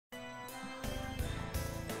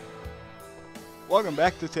Welcome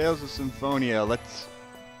back to Tales of Symphonia. Let's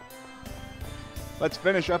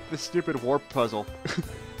finish up this stupid warp puzzle.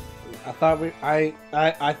 I thought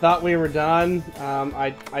we were done.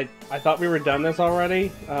 I thought we were done this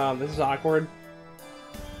already. This is awkward.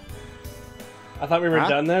 I thought we were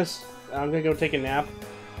done this. I'm gonna go take a nap.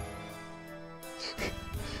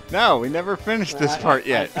 No, we never finished this part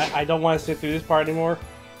yet. I don't want to sit through this part anymore.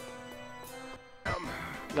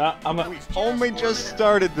 No, We've only just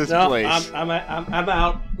started this no, place. I'm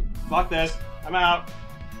out. Fuck this. I'm out.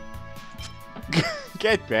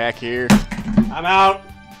 Get back here. I'm out.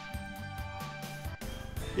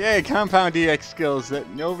 Yay, compound EX skills that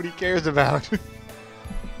nobody cares about.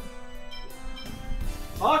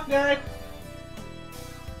 Fuck Nick.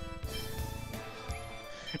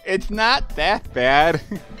 It's not that bad.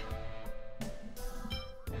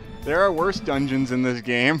 There are worse dungeons in this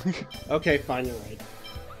game. Okay, fine, you're right.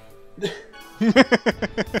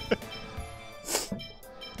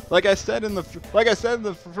 Like I said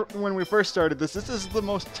when we first started this is the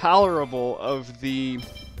most tolerable of the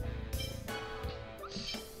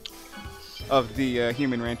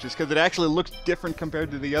human ranches because it actually looks different compared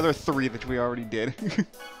to the other 3 that we already did.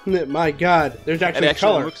 My God, there's actually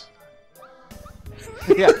color.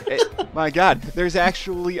 Yeah, my God, there's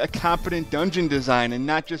actually a competent dungeon design and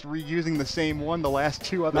not just reusing the same one the last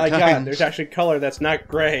 2 other times. My God, there's actually color that's not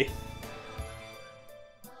gray.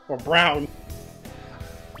 Or brown.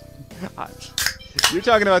 You're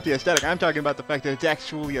talking about the aesthetic. I'm talking about the fact that it's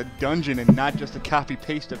actually a dungeon and not just a copy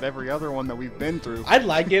paste of every other one that we've been through. I'd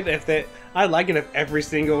like it if every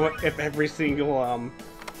single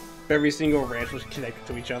ranch was connected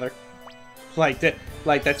to each other.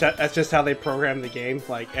 That's just how they program the game.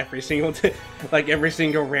 Like every single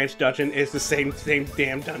ranch dungeon is the same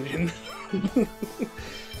damn dungeon.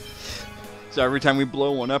 So every time we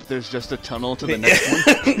blow one up, there's just a tunnel to the next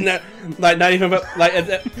one. Not even, but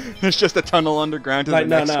there's just a tunnel underground to the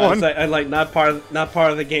next one. It's not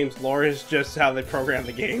part of the game's lore. It's just how they program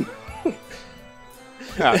the game.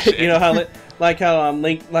 Oh, shit. You know how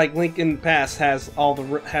Link in the Past has all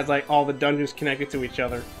the dungeons connected to each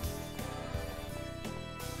other.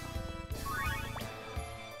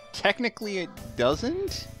 Technically, it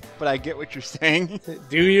doesn't, but I get what you're saying.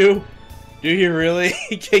 Do you? Do you really?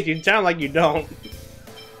 You sound like you don't.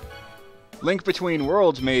 Link Between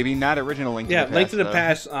Worlds, maybe, not original Link to the Past. Yeah, Link to the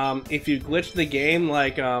Past, if you glitch the game,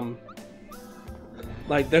 like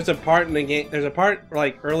there's a part in the game,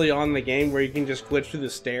 early on in the game where you can just glitch through the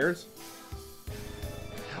stairs.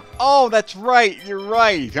 Oh, that's right, you're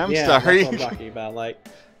right, I'm sorry. That's what I'm talking about,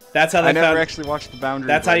 that's how they I never actually watched the boundary.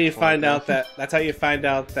 That's how you find out that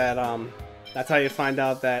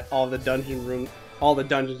all the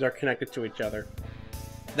dungeons are connected to each other.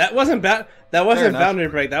 That wasn't Boundary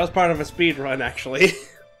Break. That was part of a speed run, actually.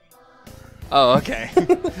 Oh, okay.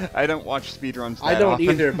 I don't watch speedruns that I don't often.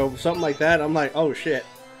 either, but something like that, I'm like, oh shit.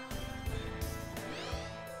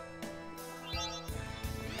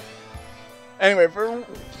 Anyway, for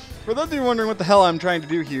those of you wondering what the hell I'm trying to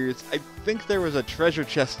do here, I think there was a treasure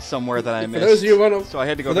chest somewhere that I missed. For those of you so I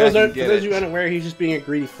had to go back and get it. For those of you unaware, he's just being a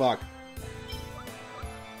greedy fuck.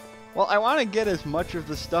 Well, I want to get as much of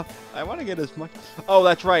the stuff. Oh,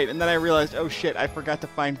 that's right. And then I realized, oh shit, I forgot to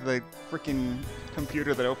find the freaking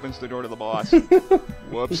computer that opens the door to the boss.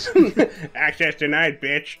 Whoops. Access denied,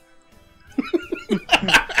 bitch.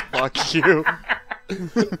 Fuck you.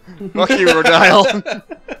 Fuck you, Rodyle.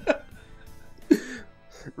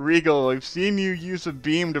 Regal, I've seen you use a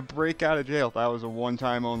beam to break out of jail. That was a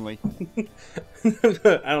one-time only. I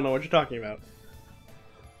don't know what you're talking about.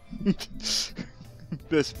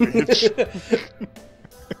 This bitch.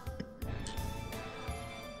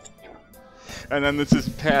 And then this is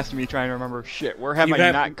past me trying to remember, shit, where have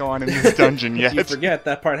I not gone in this dungeon yet? You forget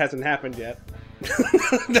that part hasn't happened yet.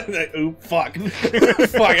 Oop, fuck.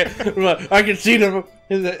 Fuck it. I can see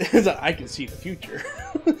I can see the future.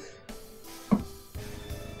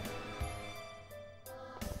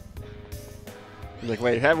 He's like,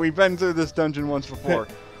 wait, have we been through this dungeon once before?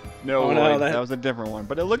 No, oh, no, that was a different one.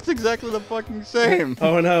 But it looks exactly the fucking same.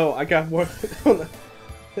 Oh no, I got more.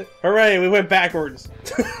 Hooray, we went backwards.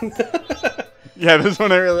 Yeah, this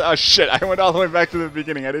one I really... Oh shit, I went all the way back to the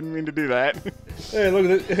beginning. I didn't mean to do that. Hey,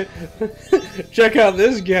 look at this. Check out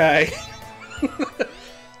this guy.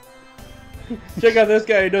 Check out this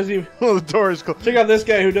guy who doesn't even... Well, the door is closed. Check out this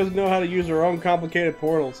guy who doesn't know how to use their own complicated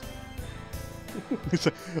portals.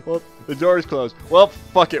 Well, the door is closed. Well,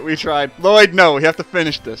 fuck it, we tried. Lloyd, no, we have to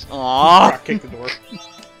finish this. Aww. Rock kick the door.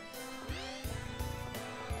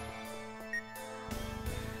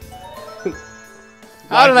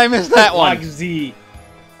 How did I miss that one? Like Z.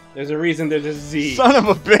 There's a reason there's a Z. Son of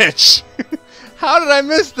a bitch. How did I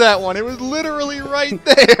miss that one? It was literally right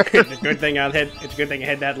there. It's a good thing I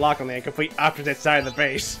had that lock on the complete opposite side of the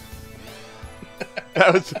base.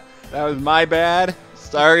 That was my bad.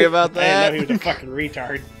 Sorry about that. I didn't know he was a fucking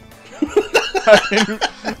retard.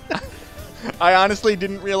 I honestly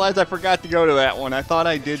didn't realize I forgot to go to that one. I thought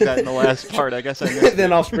I did that in the last part. I guess I missed it.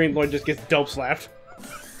 Then off screen, Lloyd just gets dope slapped.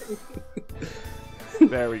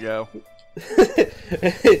 There we go.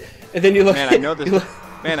 And then you look. Man, I know this.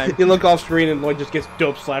 You look off screen and Lloyd just gets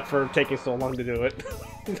dope slapped for taking so long to do it.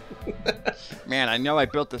 Man, I know I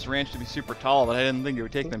built this ranch to be super tall, but I didn't think it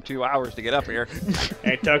would take them 2 hours to get up here.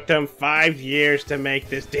 It took them 5 years to make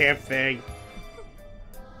this damn thing.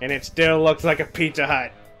 And it still looks like a Pizza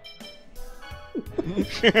Hut.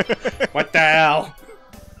 What the hell?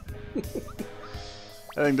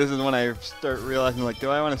 I think this is when I start realizing, like, do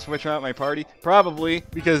I want to switch out my party? Probably,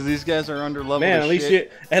 because these guys are under level. Man, at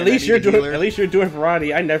least you're doing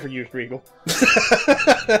variety. I never used Regal.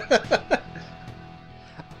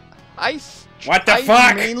 What the fuck?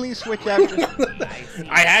 I mainly switch after.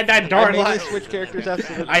 I had that door locked. I mainly switch characters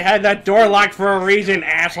after. I had that door locked for a reason,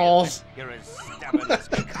 assholes.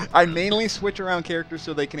 I mainly switch around characters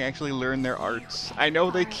so they can actually learn their arts. I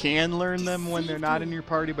know they can learn them when they're not in your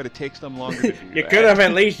party, but it takes them longer to do You could have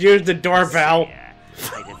at least used the doorbell.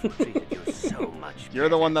 You're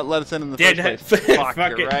the one that let us in the first place.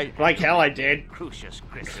 Fuck, you're right. Like hell I did.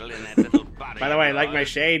 By the way, I like my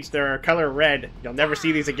shades. They're color red. You'll never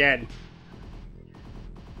see these again.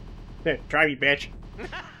 Here, try me, bitch.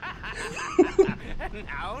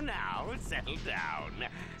 Now, settle down.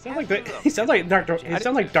 He sounds like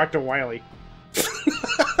Dr. Wily.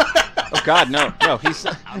 Oh God, no.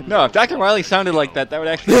 No, if Dr. Wily sounded like that, that would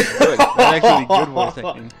actually be good. That would actually be good voice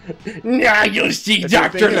acting. Now you'll see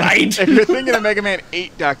Dr. Light. If you're thinking of Mega Man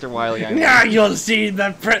 8 Dr. Wily, I know. Now you'll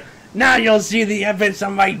see the evidence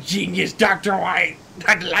of my genius, Dr. White.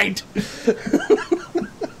 Dr. Light.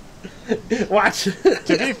 Watch.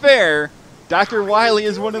 To be fair, Dr. Wily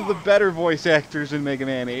is one of the better voice actors in Mega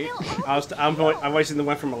Man 8. I'm voicing the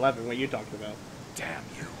one from 11. What you talking about? Damn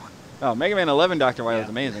you. Oh, Mega Man 11 Dr. Wily is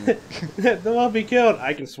amazing. They'll all be killed.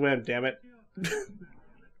 I can swim, damn it.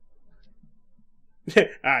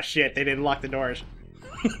 Ah, shit, they didn't lock the doors.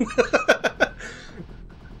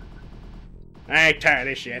 I ain't tired of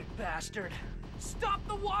this shit. Bastard. Stop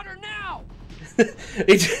the water now!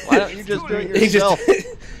 Why don't you just do it yourself?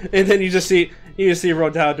 And then you just see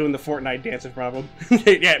Rodyle doing the Fortnite dance in front of him.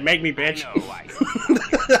 Yeah, make me, bitch.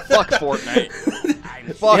 Fuck Fortnite.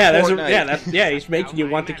 Fuck Fortnite. He's making you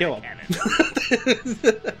want to kill him.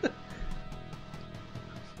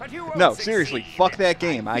 No, seriously, fuck that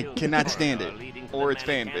game. I cannot stand it. Or its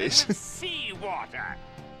fan base.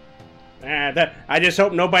 I just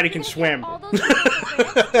hope nobody can swim.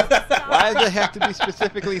 Why does it have to be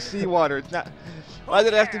specifically seawater? It's not. Why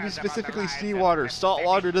does it have to be specifically seawater? Salt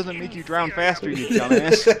water doesn't make you drown faster, you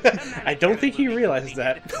dumbass. I don't think he realizes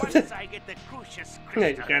that.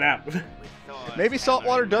 Shut up. Maybe salt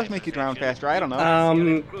water does make you drown faster. I don't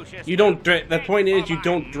know. You don't. The point is, you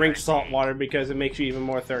don't drink salt water because it makes you even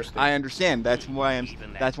more thirsty. I understand. That's why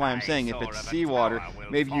I'm saying if it's seawater,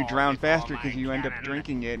 maybe you drown faster because you end up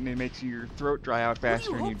drinking it and it makes your throat dry out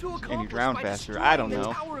faster and you drown faster. I don't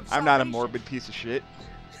know. I'm not a morbid piece of shit.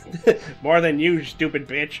 More than you, stupid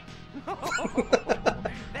bitch.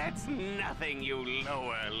 That's nothing you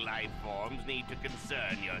lower life forms need to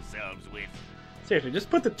concern yourselves with. Seriously, just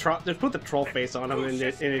put the troll face on him, and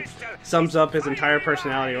it sums up his entire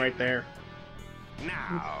personality right there.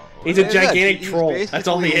 Now, he's a gigantic troll. That's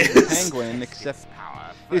all he is. The penguin, except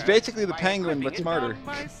he's basically the penguin, but smarter.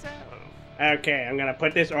 Okay, I'm gonna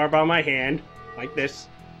put this orb on my hand, like this.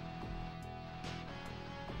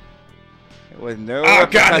 With no. Oh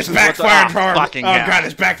god, it's backfired horribly. Oh god,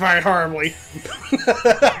 it's backfired horribly.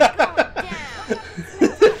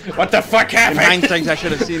 What the fuck happened? In hindsight, I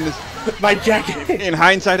should have seen this. My jacket. In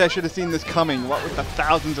hindsight, I should have seen this coming. What with the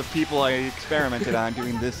thousands of people I experimented on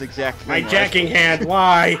doing this exact thing? My jacking hand.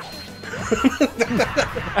 Why?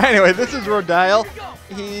 Anyway, this is Rodyle.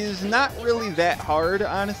 He's not really that hard,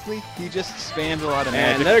 honestly. He just spams a lot of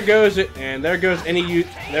magic. And there goes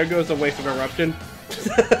the waste of eruption.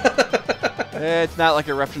 It's not like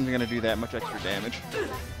eruption's gonna do that much extra damage.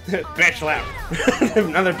 Bitch lap.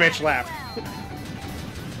 Another bitch lap.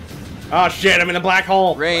 Oh shit, I'm in a black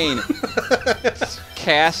hole. Rain.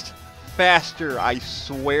 Cast faster, I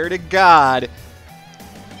swear to God.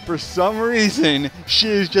 For some reason, she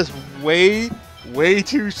is just way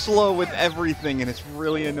too slow with everything, and it's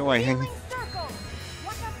really annoying.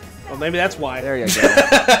 Well, maybe that's why. There you go.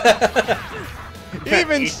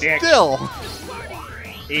 Even still.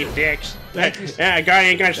 Eat dicks. Yeah,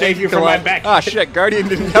 Guardian ain't gonna save you from my back. Oh shit, Guardian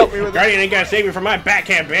didn't help me with Guardian ain't gonna save you from my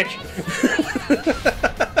backhand, bitch.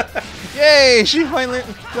 Yay! She finally.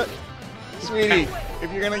 Sweetie, if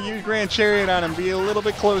you're gonna use Grand Chariot on him, be a little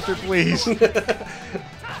bit closer, please.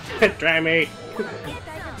 Try me.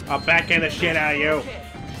 I'll backhand the shit out of you.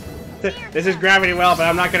 This is gravity well, but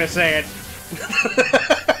I'm not gonna say it.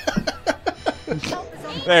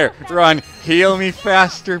 There, run. Heal me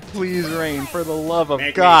faster, please, Rain, for the love of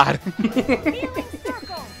God.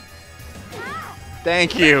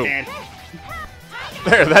 Thank you.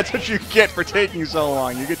 There, that's what you get for taking so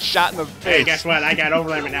long. You get shot in the face. Hey, guess what? I got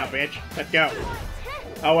overlimit now, bitch. Let's go.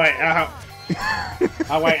 Oh wait, oh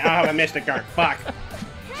wait, I have a Mystic Guard. Fuck.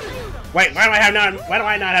 Wait, why do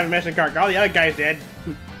I not have a Mystic Guard? All the other guys did.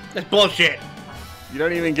 That's bullshit. You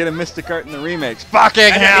don't even get a Mystic Art in the remakes.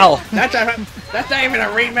 Fucking hell! That's not even a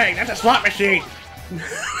remake. That's a slot machine.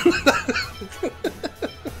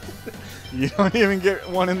 You don't even get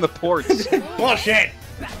one in the ports. Bullshit.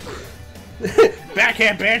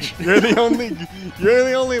 Backhand, bitch. You're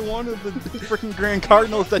the only one of the freaking Grand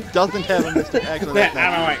Cardinals that doesn't have a Mystic. Actually, Out of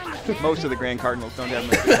my way. Most of the Grand Cardinals don't have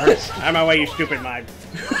Mystic Arts. Out of my way, you stupid mind.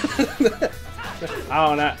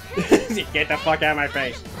 Oh no! Get the fuck out of my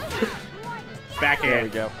face. Backhand. There we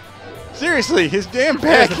go. Seriously, his damn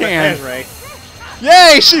backhand. There's Ray.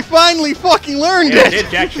 Yay! She finally fucking learned it. Did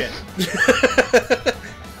jack shit.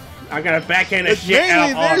 I'm gonna backhand the shit out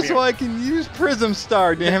of all of you. There's so I can use Prism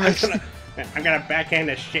Star. Damn it! I'm gonna backhand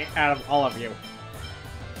the shit out of all of you.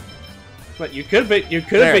 But you could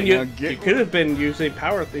have been using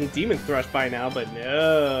power in Demon Thrust by now, but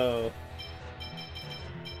no.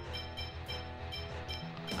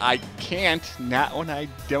 I can't. Not when I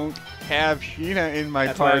don't have Sheena in my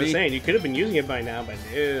That's party. What I was saying. You could have been using it by now, but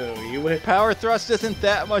no. You would. Power Thrust isn't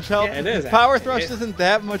that much help. Yeah, it is. Power Thrust isn't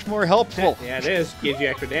that much more helpful. Yeah, it is. Gives you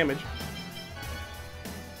extra damage.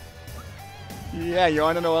 Yeah, you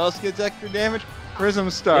want to know what else gets extra damage? Prism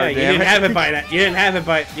Star. Yeah, you didn't have it by now. You didn't have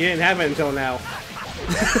it until now.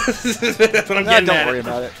 That's what I'm getting at. Don't worry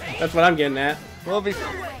about it. That's what I'm getting at. We'll be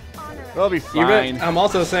fine. I'm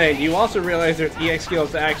also saying, you also realize there's EX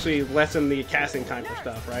skills to actually lessen the casting time for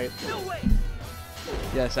stuff, right?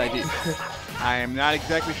 Yes, I do. I am not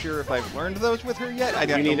exactly sure if I've learned those with her yet. I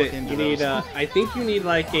got to look into those. I think you need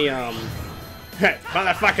like a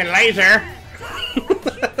motherfucking laser.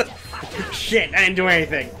 Shit, I didn't do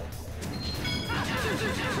anything.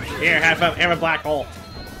 Here, have a black hole.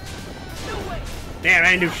 Damn,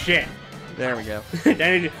 I didn't do shit. There we go.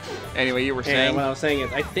 Anyway, you were saying. What I was saying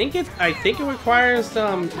is, I think it requires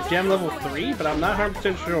gem level 3, but I'm not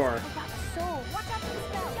 100% sure.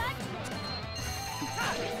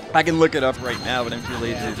 I can look it up right now, but I'm too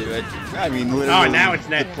lazy to do it. I mean, literally. Oh, now it's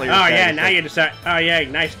net. Oh yeah, now you decide. Oh yeah,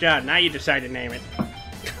 nice job. Now you decide to name it.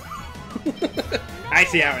 I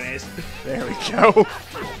see how it is. There we go.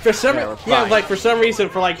 For some reason,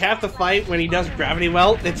 for like half the fight when he does gravity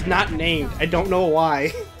well, it's not named. I don't know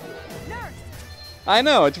why. I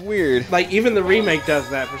know, it's weird. Like, even the remake does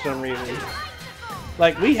that for some reason.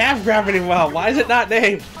 Like, we have gravity well. Why is it not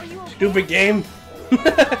named? Stupid game.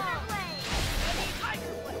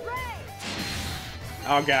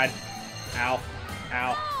 Oh god. Ow.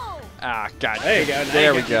 Ow. Ah, god. There you go.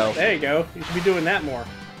 There we go. There you go. You should be doing that more.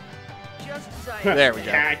 There we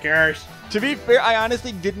go. Hackers. To be fair, I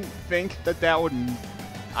honestly didn't think that would...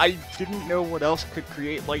 I didn't know what else could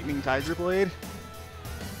create Lightning Tiger Blade.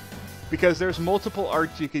 Because there's multiple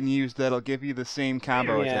arts you can use that'll give you the same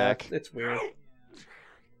combo attack. It's weird.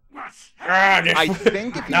 I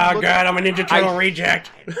think if you God, I'm a Ninja Turtle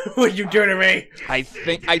reject. What'd you do to me? I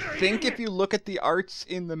think if you look at the arts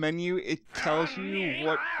in the menu, it tells you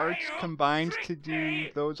what arts combined to do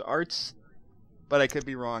those arts. But I could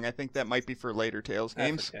be wrong. I think that might be for later Tales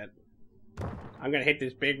games. I'm gonna hit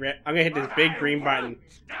this big green button.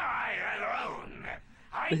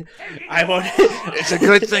 I won't. It's a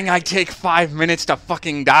good thing I take 5 minutes to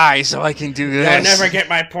fucking die so I can do this. I'll never get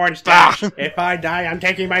my porn stash. If I die, I'm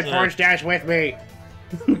taking my porn stash with me.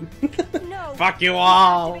 No. Fuck you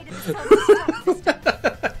all.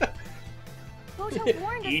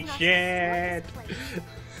 Eat shit.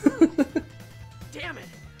 Damn it.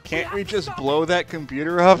 Can't we just blow that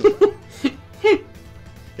computer up?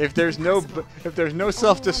 If there's no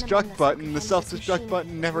self-destruct button, the self-destruct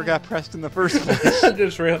button never got pressed in the first place. I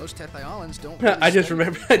just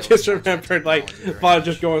remembered, like, while I was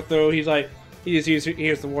just going through, he's like, he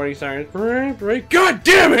hears the warning siren. God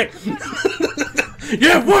damn it! You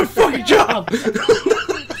have one fucking job!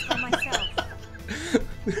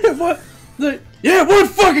 What? Yeah, one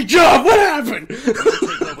fucking job! What happened?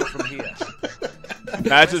 Take over from here.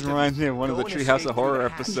 That just reminds me of one of the Treehouse of Horror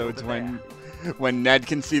episodes when Ned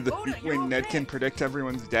can predict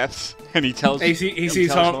everyone's deaths, and he tells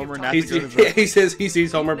Homer not to go to the... He says he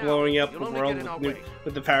sees Homer blowing up the world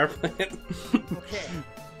with the power plant.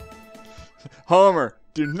 Homer,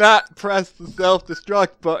 do not press the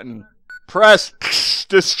self-destruct button. Press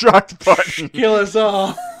destruct button. Kill us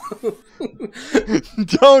all.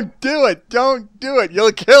 Don't do it. Don't do it.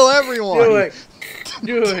 You'll kill everyone. Do it.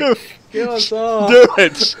 Do it. Kill us all. Do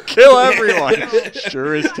it. Kill everyone.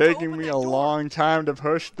 Sure is taking me a long time to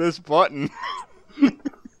push this button. It's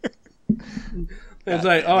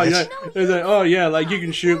like, oh yeah. It's like, oh yeah, like you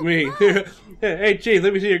can shoot me. Hey, Chief,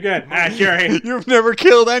 let me see your gun. Ah, sure. You've never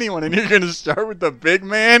killed anyone, and you're gonna start with the big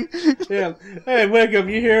man? Yeah. Hey, Wickham,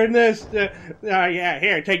 you hearing this? Yeah.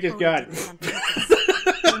 Here, take this gun.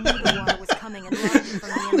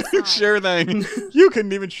 Sure thing. You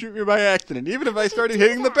couldn't even shoot me by accident, even if I started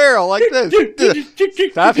hitting the barrel like this.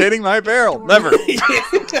 Stop hitting my barrel. Never. Will be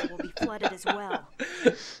flooded as well.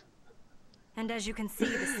 And as you can see,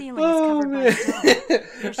 the ceiling is covered by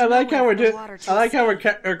stone. I like how we're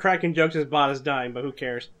cracking jokes as Bot is dying, but who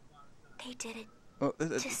cares? They did it. Well,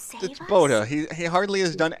 to save it's us? Boda. He hardly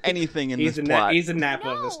has done anything in this plot. He's a Napa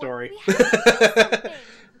of the story.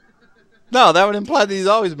 No, that would imply that he's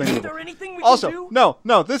always been evil. Also, no,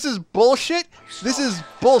 this is bullshit. This is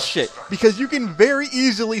bullshit because you can very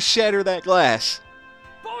easily shatter that glass.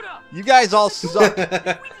 You guys all suck.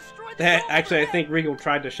 Actually, I think Regal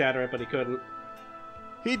tried to shatter it, but he couldn't.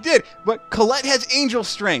 He did, but Colette has angel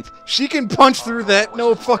strength. She can punch through that,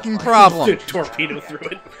 no fucking problem. Torpedo through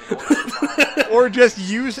it. Or just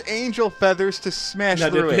use angel feathers to smash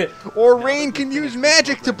through it. Or Rain can use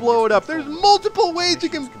magic to blow it up. There's multiple ways you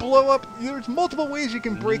can blow up. There's multiple ways you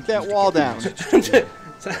can break that wall down.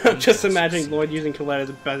 I'm just imagining Lloyd using Colette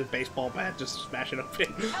as a baseball bat, just smash it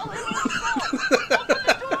open.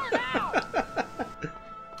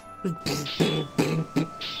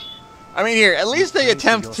 I mean, here, at least they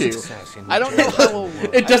attempt to. I don't know how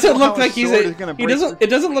it doesn't look like he doesn't. It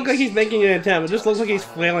doesn't look like he's making an attempt. It just looks like he's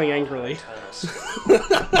flailing angrily.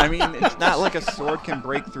 I mean, it's not like a sword can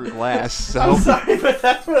break through glass. So I'm sorry, but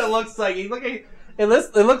that's what it looks like. He's looking. It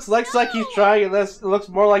looks like he's trying. It looks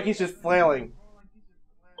more like he's just flailing.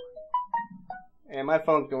 And my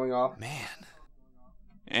phone's going off. Man.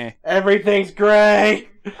 Everything's great.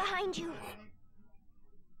 Behind you.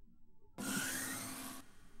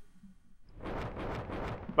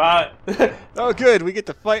 But Oh, good. We get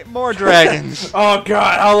to fight more dragons. oh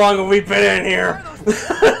god, how long have we been in here?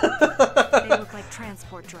 They look like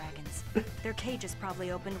transport dragons. Their cages probably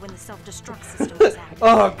opened when the self-destruct system was active.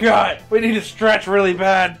 Oh god, we need to stretch really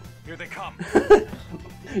bad. Here they come.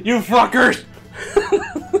 You fuckers!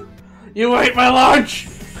 You ate my lunch!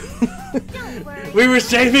 We were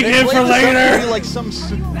saving him for later!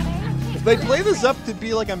 They play this up to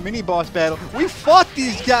be like a mini boss battle. We fought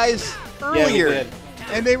these guys earlier. Yeah, we did.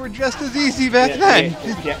 And they were just as easy back then.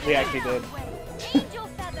 Yeah, we actually did.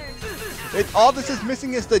 All this is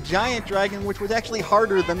missing is the giant dragon, which was actually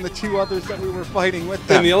harder than the two others that we were fighting with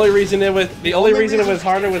them. And the only reason it was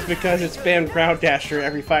harder was because it spammed Ground Dasher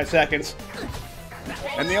every 5 seconds.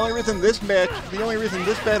 And the only reason this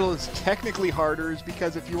battle is technically harder is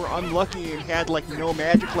because if you were unlucky and had like no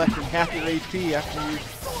magic left and half your HP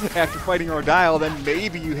after fighting Rodyle, then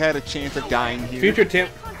maybe you had a chance of dying here.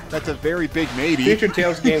 That's a very big maybe. Future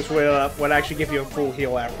Tales games would actually give you a full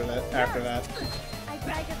heal after that.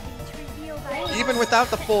 Even without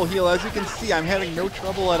the full heal, as you can see, I'm having no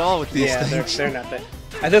trouble at all with these things. Yeah, they're not that.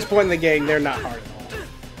 At this point in the game, they're not hard at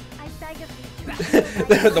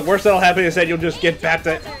all. The worst that'll happen is that you'll just get bapped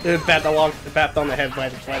on the head by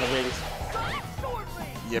the wings.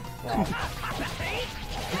 Yep.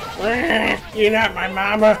 You're not my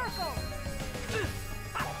mama.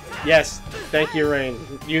 Yes, thank you, Rain.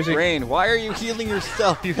 Rain, why are you healing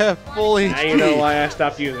yourself? You have full HP. Now you know why I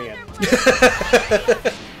stopped using it.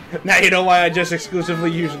 Now you know why I just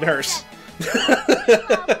exclusively use Nurse.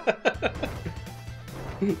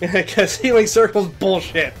 Because healing circle's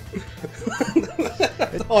bullshit.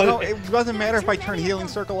 It doesn't matter if I turn healing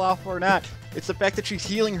circle off or not. It's the fact that she's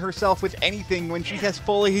healing herself with anything when she has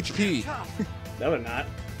full HP. No, they're not.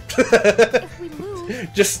 If we lose,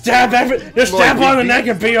 Just stab on the neck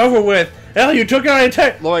and be over with. Hell, you took out an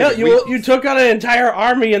entire. You took out an entire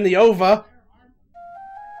army in the OVA.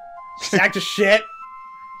 Sack of shit.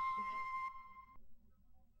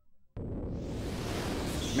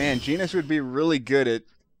 Man, Genus would be really good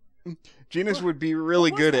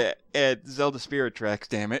at Zelda Spirit Tracks.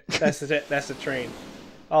 Damn it. That's the train.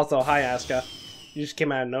 Also, hi Asuka. You just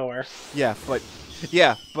came out of nowhere. Yeah, but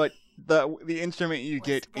the instrument you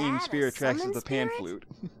get in that a Spirit Tracks is summon the pan spirit?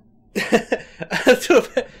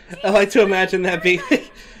 flute. I like to imagine that being.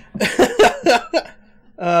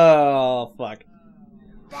 Oh fuck!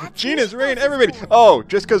 Gina's Rain, everybody. Oh,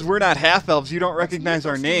 just because we're not half elves, you don't recognize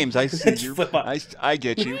our names. I see you. Flip up. I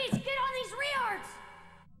get you. Please get on these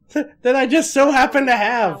reards. That I just so happen to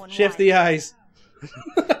have shifty eyes.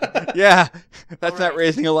 Yeah, that's not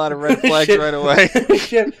raising a lot of red flags Shit. right away.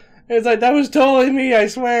 Shit. It's like, that was totally me, I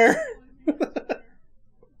swear. It's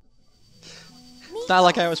not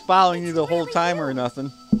like I was following you the whole time or nothing.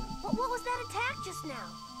 What was that attack just now?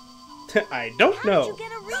 I don't How know. did you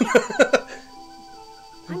get a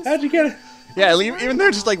readout? How'd you get it? Yeah, even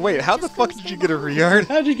they're just like, wait, how the fuck did you get a Riyard?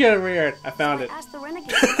 How'd you get a rear? I found it. Ask the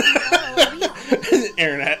Renegades if you follow a readout.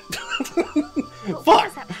 Internet. But what Fuck.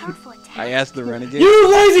 was that powerful attack? I asked the Renegade.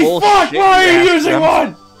 You lazy Bullshit, fuck! Why are you asked using them.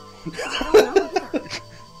 one? I don't know either.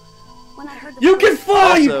 When I heard the You can voice,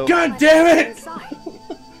 fly, you Also- god damn it! inside.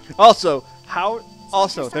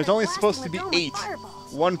 Also, there's only supposed to be 8.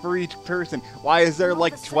 One for each person. Why is there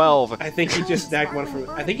like 12? I think he just snagged one from.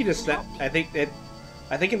 I think he just snagged. I think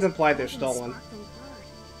it's implied they're stolen.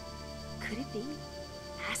 Could it be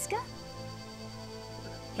Asuka?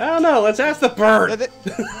 I don't know. Let's ask the bird.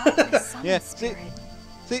 Yeah, see,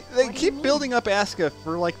 they keep building up Asuka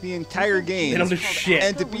for like the entire game. They don't do shit.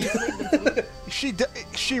 And to be, she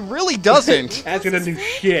really doesn't. That's gonna do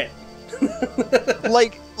shit.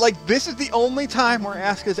 like this is the only time where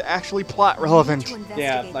Asuka's actually plot relevant.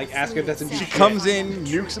 Yeah, like Asuka doesn't do She shit. comes in,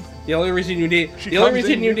 nukes. The only reason you need. She The only comes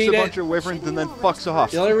reason in, you nukes need a it. bunch of wyverns, and then fucks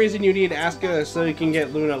off. The only reason you need Asuka is so you can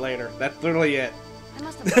get Luna later. That's literally it.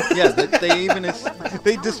 Yeah, they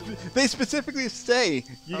specifically say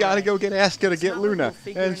you gotta go get Asuka to get Luna,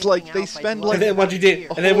 and it's like they spend like. And then once you do,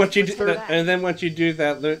 and then once you do, Third- and then once you do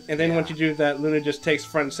that, once you do that, Luna just takes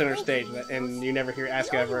front and center stage, and you never hear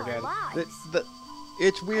Asuka ever again.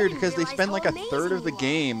 It's weird because they spend like a third of the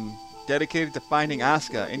game dedicated to finding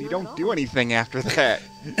Asuka, and you don't do anything after that.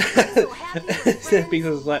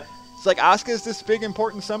 Because like, It's like Asuka's this big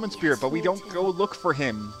important summon spirit, but we don't go look for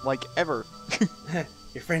him like ever.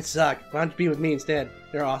 your friends suck. Why don't you be with me instead?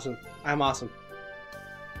 They're awesome. I'm awesome.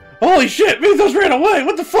 Holy shit! Mythos ran away.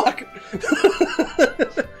 What the fuck?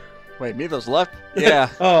 Wait, Mythos left? Yeah.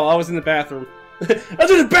 Oh, I was in the bathroom. I was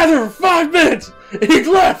in the bathroom for 5 minutes, and he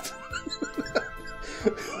left.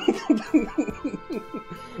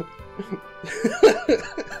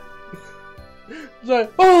 It's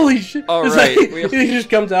like, holy shit! All It's right, like, he just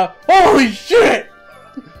comes out. Holy shit!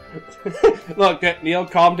 Look, Neil,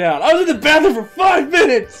 calm down. I was in the bathroom for 5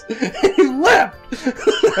 minutes, and he left.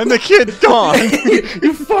 And the kid's gone.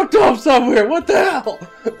 You fucked off somewhere. What the hell?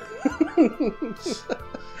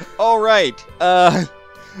 All right.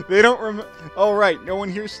 They don't rem. All right. No one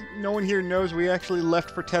here knows we actually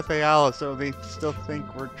left for Tetheala, so they still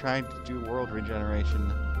think we're trying to do world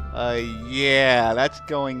regeneration. Yeah, that's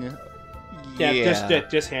going. Yeah,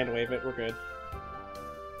 just hand wave it. We're good.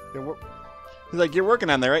 He's like, you're working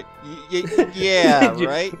on that, right? Yeah,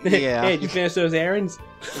 right? Yeah. Hey, did you finish those errands?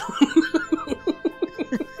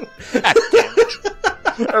 God damn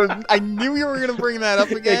it. I knew you were going to bring that up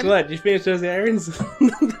Hey, again. Glenn, did you finish those errands?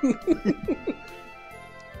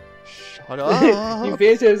 Shut up. You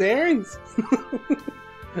finish those errands?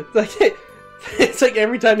 It's like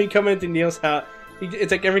every time you come into Neil's house,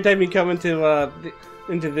 it's like every time you come into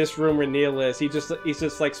this room where Neil is, he's just like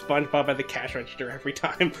SpongeBob at the cash register every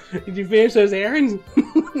time. Did you finish those errands?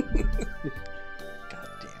 God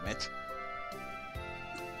damn it.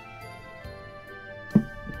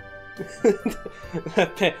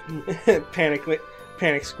 Panic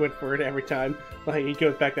Squidward every time. Like he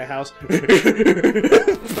goes back to the house.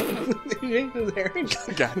 You those errands?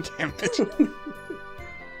 God damn it.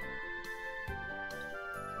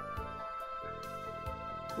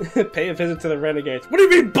 Pay a visit to the Renegades. What do you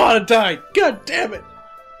mean, Bonadine? God damn it!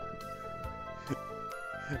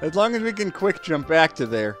 As long as we can quick jump back to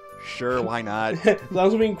there. Sure, why not? As long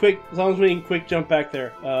as we can quick jump back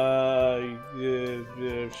there.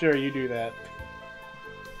 Sure, you do that.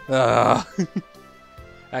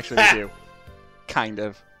 Actually, we do. Kind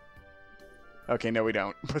of. Okay, no, we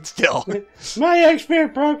don't. But still. My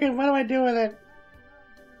X-Spirit broken. What do I do with it?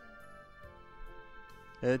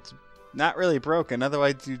 It's not really broken,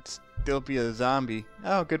 otherwise you'd still be a zombie.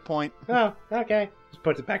 Oh, good point. Oh, okay. Just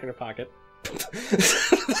puts it back in her pocket.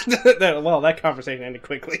 Well, that conversation ended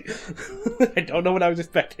quickly. I don't know what I was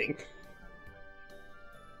expecting.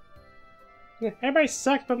 Everybody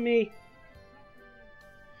sucks but me.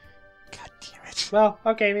 God damn it. Well,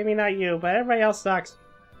 okay, maybe not you, but everybody else sucks.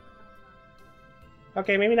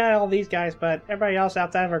 Okay, maybe not all these guys, but everybody else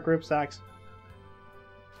outside of our group sucks.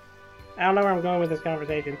 I don't know where I'm going with this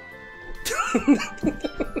conversation.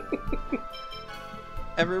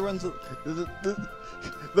 Everyone's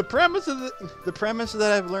the premise of the premise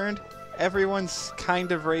that I've learned. Everyone's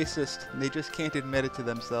kind of racist. And they just can't admit it to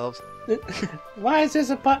themselves. Why is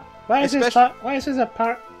this a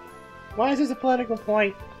political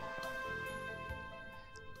point?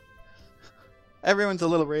 Everyone's a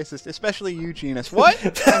little racist, especially you, Genus. What? I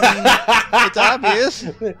mean, it's obvious.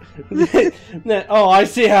 Oh, I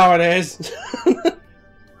see how it is.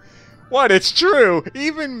 What? It's true.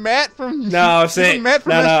 Even Matt from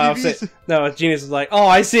SGB's... No, Genus is like, oh,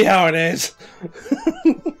 I see how it is.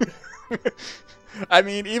 I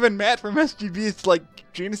mean, even Matt from SGB, it's like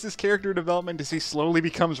Genus's character development as he slowly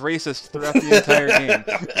becomes racist throughout the entire game.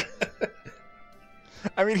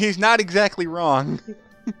 I mean, he's not exactly wrong.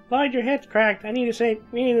 Lloyd, your head's cracked. I need to say,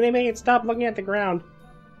 they make it stop looking at the ground.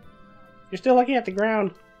 You're still looking at the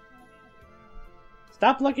ground.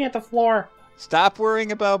 Stop looking at the floor. Stop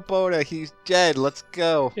worrying about Boda. He's dead. Let's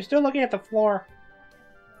go. You're still looking at the floor.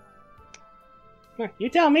 You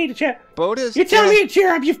tell me to cheer. Boda's. You tell me to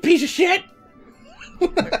cheer up, you piece of shit.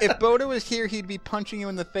 If Boda was here, he'd be punching you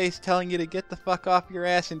in the face, telling you to get the fuck off your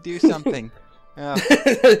ass and do something.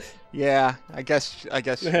 Yeah, I guess so. I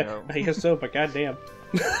guess so, but goddamn.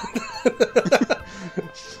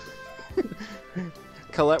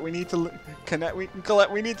 Colette, we need to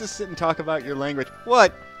Colette, we need to sit and talk about your language.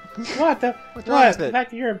 What? What the? What's wrong with The it?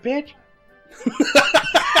 fact that you're a bitch?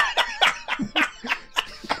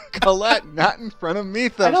 Colette, not in front of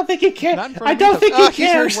Mythos. I don't think he cares. Not in front I of don't think Mythos. he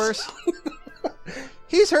cares. He's heard worse.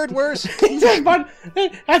 He's heard worse. He's like, but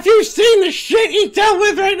have you seen the shit he dealt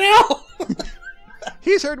with right now?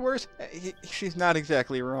 He's heard worse. She's not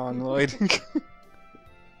exactly wrong, Lloyd.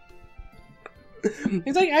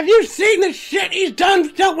 He's like, have you seen the shit he's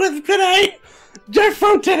dealt with today? Just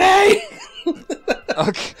from today.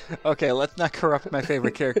 Okay, let's not corrupt my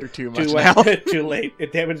favorite character too much Too now. Too late. The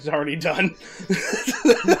damage is already done.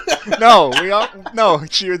 No,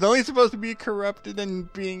 she was only supposed to be corrupted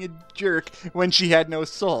and being a jerk when she had no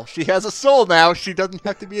soul. She has a soul now. She doesn't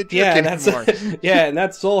have to be a jerk anymore. Yeah, and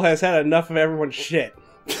that soul has had enough of everyone's shit.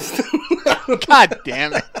 God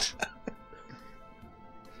damn it.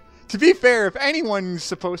 To be fair, if anyone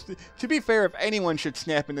should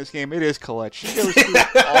snap in this game, it is Colette. She goes through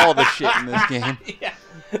all the shit in this game. Yeah.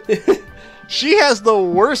 She has the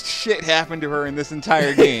worst shit happen to her in this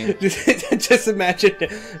entire game. Just imagine.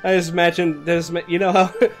 You know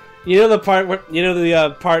how. You know the part where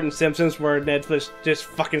the part in Simpsons where Ned just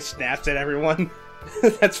fucking snaps at everyone.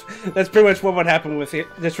 That's pretty much what would happen with it.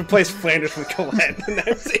 Just replace Flanders with Colette in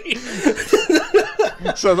that scene.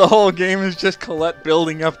 So the whole game is just Colette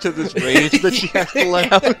building up to this rage that she has to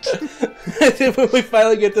let out. And then when we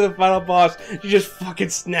finally get to the final boss, she just fucking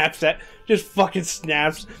snaps.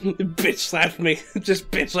 Bitch slaps me. Just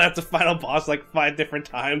bitch slaps the final boss like 5 different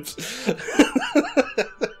times.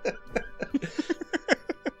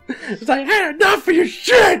 It's like, hey, enough for your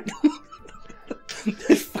shit!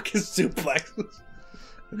 Fucking suplex.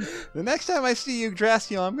 The next time I see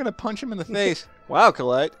Yggdrasil, I'm gonna punch him in the face. Wow,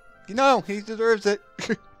 Colette. You know, he deserves it.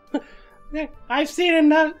 I've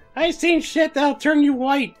seen shit that'll turn you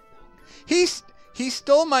white. He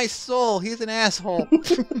stole my soul. He's an asshole.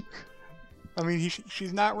 I mean,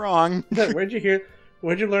 she's not wrong. Where'd you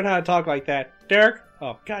learn how to talk like that? Derek?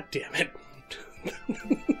 Oh, god damn it.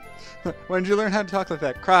 When did you learn how to talk like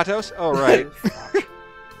that? Kratos? Oh, right.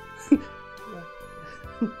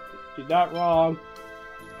 You're not wrong.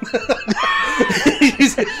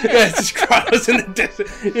 It's just Kratos in the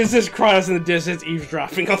distance.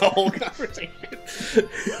 Eavesdropping on the whole conversation.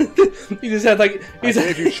 He just had like I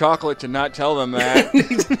gave you chocolate to not tell them that.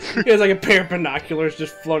 He has like a pair of binoculars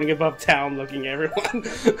just floating above town, looking at everyone.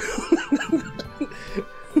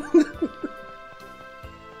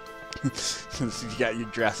 You got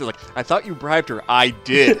Yggdrasil like, I thought you bribed her. I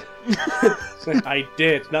did. I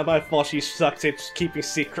did. It's not my fault she sucks at keeping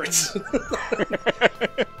secrets.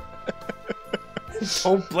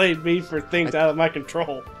 Don't blame me for things out of my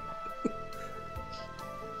control.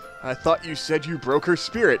 I thought you said you broke her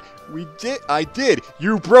spirit. I did.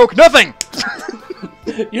 You broke nothing!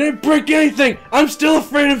 You didn't break anything! I'm still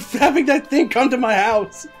afraid of having that thing come to my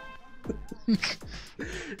house!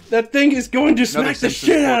 That thing is going to smack the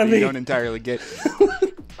shit out of me! You don't entirely get.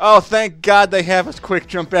 Oh, thank God they have us quick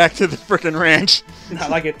jump back to the frickin' ranch.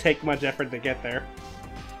 Not like it take much effort to get there.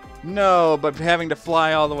 No, but having to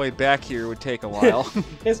fly all the way back here would take a while.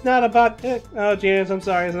 It's not about... Oh, James, I'm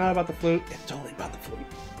sorry. It's not about the flute. It's totally about the flute.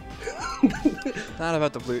 It's not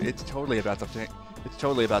about the flute. It's totally about the thing. It's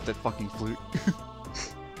totally about that fucking flute.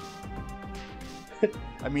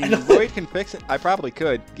 I mean, Lloyd can fix it. I probably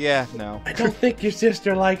could. Yeah, no. I don't think your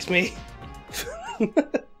sister likes me.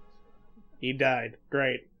 He died.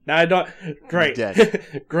 Great. Now I don't. Great. He's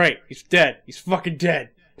dead. Great. He's dead. He's fucking dead.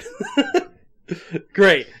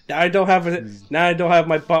 Great. Now I don't have a. Now I don't have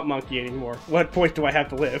my butt monkey anymore. What point do I have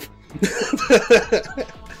to live?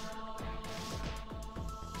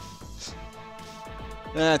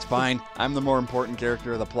 That's fine. I'm the more important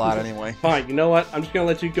character of the plot anyway. Fine. You know what? I'm just gonna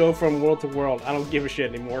let you go from world to world. I don't give a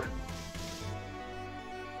shit anymore.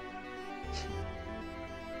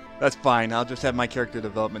 That's fine. I'll just have my character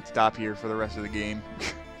development stop here for the rest of the game.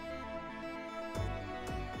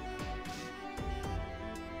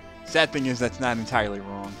 Sad thing is, that's not entirely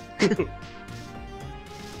wrong.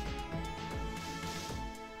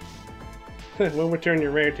 We'll return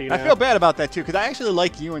your rare to you now. I feel bad about that too, because I actually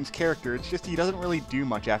like Ewan's character. It's just he doesn't really do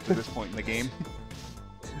much after this point in the game.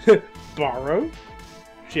 Borrow?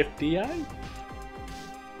 Shift DI?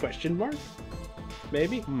 Question mark?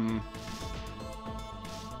 Maybe?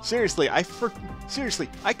 Seriously, I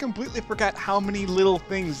completely forgot how many little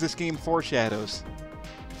things this game foreshadows.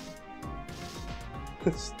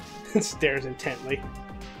 Stares intently.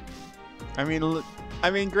 I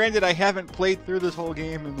mean, granted, I haven't played through this whole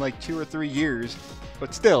game in like 2 or 3 years,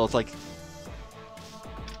 but still, it's like...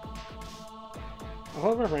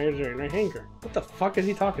 All of our frames are in our hangar. What the fuck is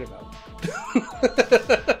he talking about?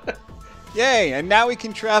 Yay, and now we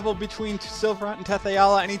can travel between Silverhunt and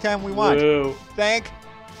Tetheala anytime we want. Whoa. Thank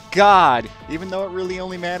God! Even though it really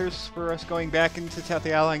only matters for us going back into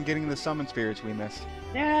Tetheala and getting the summon spirits we missed.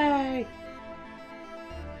 Yay!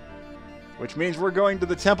 Which means we're going to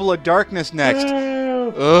the Temple of Darkness next. Whoa.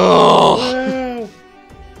 Ugh! Whoa.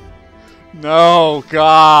 No,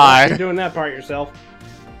 God! You're doing that part yourself.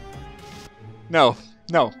 No,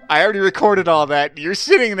 I already recorded all that. You're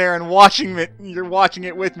sitting there and watching it. You're watching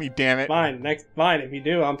it with me, damn it. Fine, if you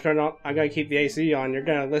do, I'm gonna keep the AC on. You're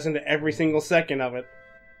gonna listen to every single second of it.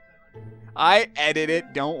 I edit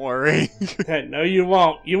it, don't worry. No, you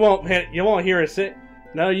won't. You won't hear it sit.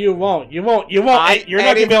 No, you won't. You won't. You're not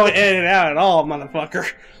gonna be able to edit it out at all,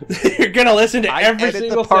 motherfucker. You're gonna listen to every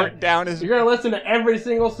single part down as You're gonna listen to every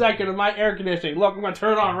single second of my air conditioning. Look, I'm gonna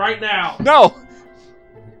turn it on right now. No!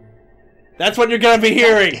 That's what you're gonna be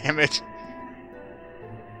hearing. Damn it.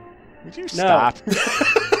 Would you stop?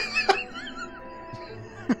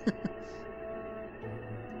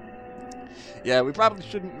 Yeah, we probably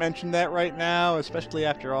shouldn't mention that right now, especially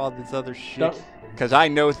after all this other shit. Because I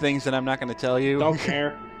know things that I'm not going to tell you. Don't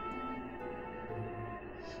care.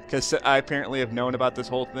 Because I apparently have known about this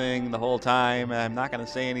whole thing the whole time, and I'm not going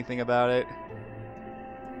to say anything about it.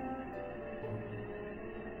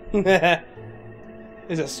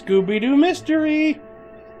 It's a Scooby-Doo mystery.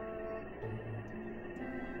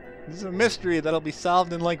 This is a mystery that'll be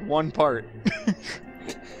solved in like one part.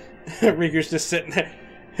 Rieger's just sitting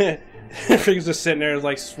there. Rieger's just sitting there,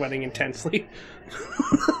 like, sweating intensely.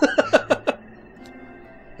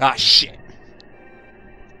 Ah, shit.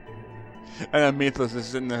 And then Mythos is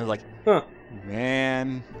sitting there like, huh.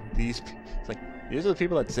 Man, these are the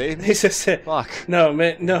people that saved me? He just said, fuck. No,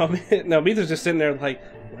 Mythos just sitting there like,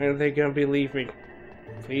 when are they gonna be leaving?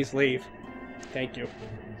 Please leave. Thank you.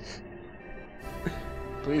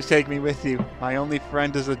 Please take me with you. My only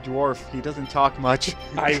friend is a dwarf. He doesn't talk much.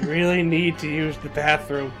 I really need to use the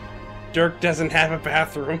bathroom. Dirk doesn't have a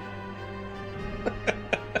bathroom.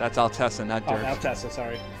 That's Altessa, not Dirk. Oh, Altessa,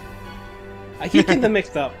 sorry. I keep getting them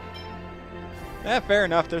mixed up. Yeah, fair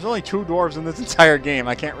enough. There's only 2 dwarves in this entire game.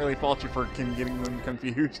 I can't really fault you for getting them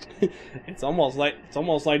confused. It's almost like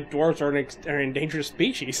dwarves are an endangered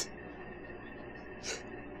species.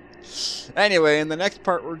 Anyway, in the next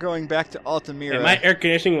part, we're going back to Altamira. And my air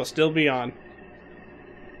conditioning will still be on.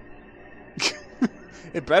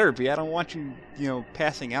 It better be. I don't want you,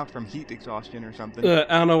 passing out from heat exhaustion or something.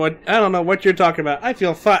 I don't know what you're talking about. I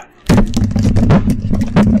feel fine.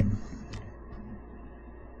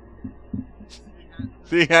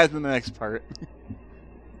 See you guys in the next part.